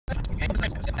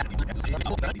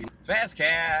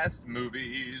FastCast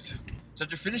movies. So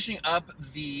after finishing up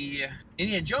the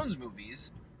Indiana Jones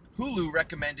movies, Hulu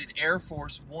recommended Air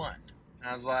Force One. And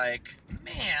I was like,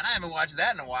 man, I haven't watched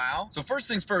that in a while. So first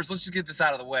things first, let's just get this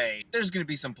out of the way. There's going to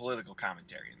be some political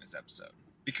commentary in this episode.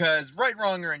 Because right,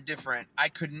 wrong, or indifferent, I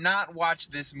could not watch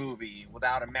this movie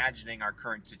without imagining our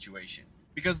current situation.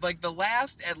 Because like the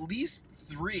last at least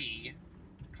 3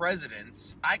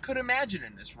 presidents, I could imagine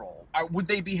in this role. Would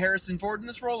they be Harrison Ford in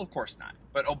this role? Of course not.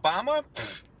 But Obama?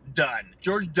 Pfft, done.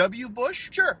 George W. Bush?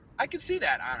 Sure, I could see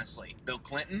that, honestly. Bill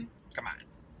Clinton? Come on.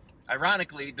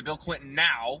 Ironically, the Bill Clinton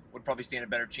now would probably stand a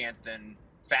better chance than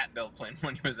fat Bill Clinton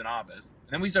when he was in office.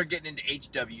 And then we start getting into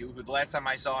HW, who the last time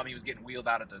I saw him, he was getting wheeled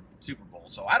out at the Super Bowl.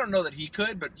 So I don't know that he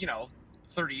could, but, you know,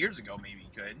 30 years ago maybe he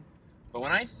could. But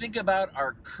when I think about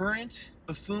our current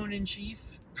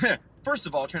buffoon-in-chief, first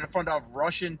of all, trying to fund off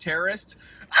Russian terrorists,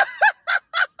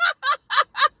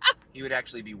 he would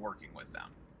actually be working with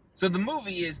them. So the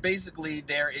movie is basically,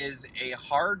 there is a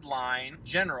hardline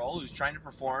general who's trying to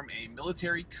perform a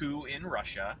military coup in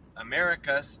Russia.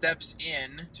 America steps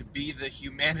in to be the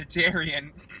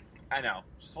humanitarian, I know,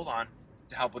 just hold on,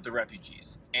 to help with the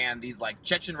refugees. And these like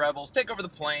Chechen rebels take over the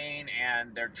plane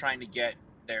and they're trying to get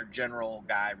their general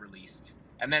guy released.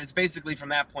 And then it's basically from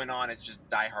that point on, it's just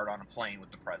Die Hard on a plane with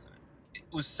the president. It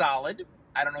was solid.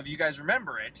 I don't know if you guys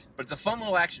remember it, but it's a fun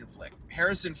little action flick.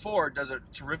 Harrison Ford does a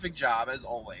terrific job, as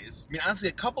always. I mean, honestly,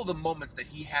 a couple of the moments that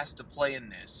he has to play in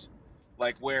this,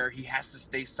 like where he has to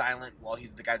stay silent while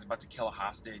the guy's about to kill a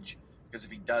hostage, because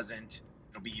if he doesn't,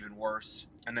 it'll be even worse.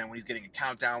 And then when he's getting a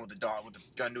countdown with the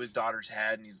gun to his daughter's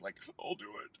head, and he's like, I'll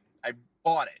do it. I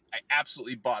bought it. I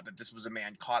absolutely bought that this was a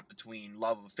man caught between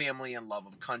love of family and love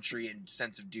of country and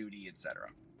sense of duty, etc.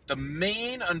 The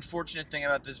main unfortunate thing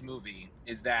about this movie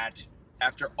is that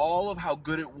after all of how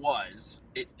good it was,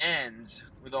 it ends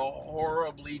with a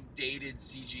horribly dated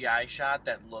CGI shot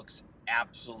that looks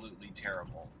absolutely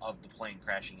terrible of the plane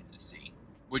crashing into the sea,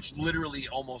 which literally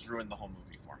almost ruined the whole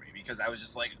movie for me because I was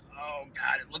just like, oh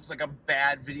god, it looks like a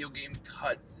bad video game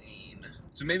cutscene.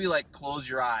 So maybe like close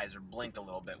your eyes or blink a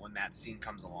little bit when that scene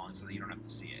comes along so that you don't have to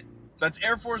see it. So that's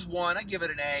Air Force One. I give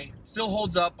it an A. Still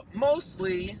holds up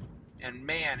mostly. And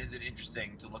man, is it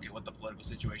interesting to look at what the political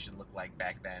situation looked like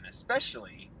back then,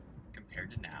 especially compared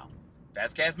to now.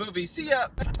 FastCast movies, see ya!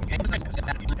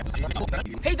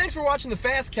 Hey, thanks for watching the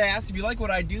FastCast. If you like what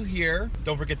I do here,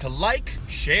 don't forget to like,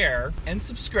 share, and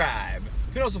subscribe.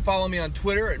 You can also follow me on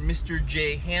Twitter at Mr.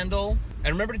 J Handle.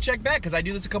 And remember to check back, because I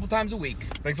do this a couple times a week.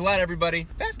 Thanks a lot, everybody.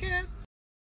 FastCast!